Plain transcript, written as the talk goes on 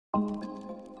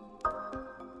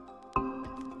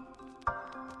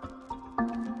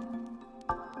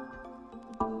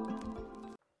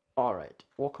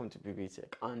Welcome to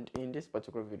Pbteck, and in this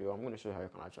particular video I'm going to show you how you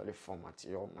can actually format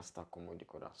your master combo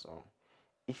decoder. So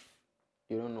if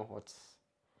you don't know what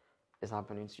is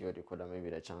happening to your decoder, maybe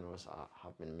the channels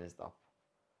have been messed up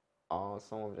or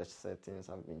some of the settings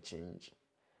have been changed,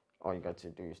 all you got to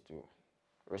do is to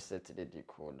reset the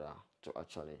decoder to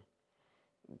actually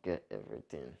get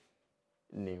everything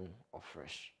new or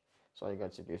fresh. So all you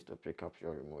got to do is to pick up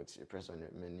your remote. You press on the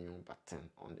menu button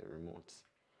on the remote,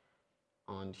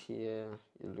 and here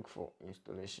you look for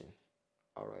installation.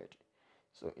 All right,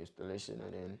 so installation,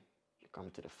 and then you come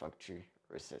to the factory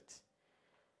reset.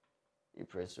 You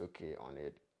press OK on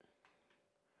it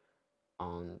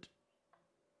and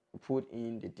put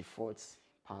in the default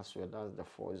password. That's the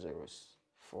 4 zeros.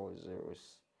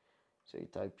 So you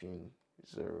type in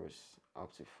zeros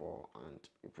up to 4 and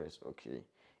you press OK.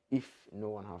 If no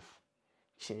one have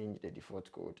changed the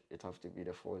default code, it have to be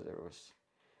the 4 zeros,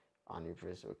 and you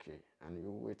press OK, and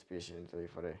you wait patiently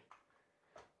for the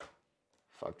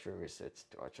factory reset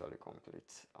to actually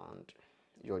complete, and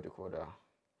your decoder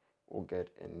will get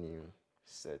a new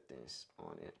settings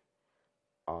on it.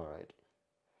 All right,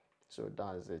 so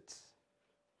that's it.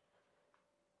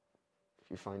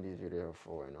 If you find this video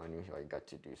helpful and new, all you got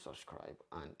to do is subscribe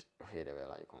and hit the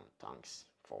bell icon. Thanks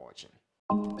for watching.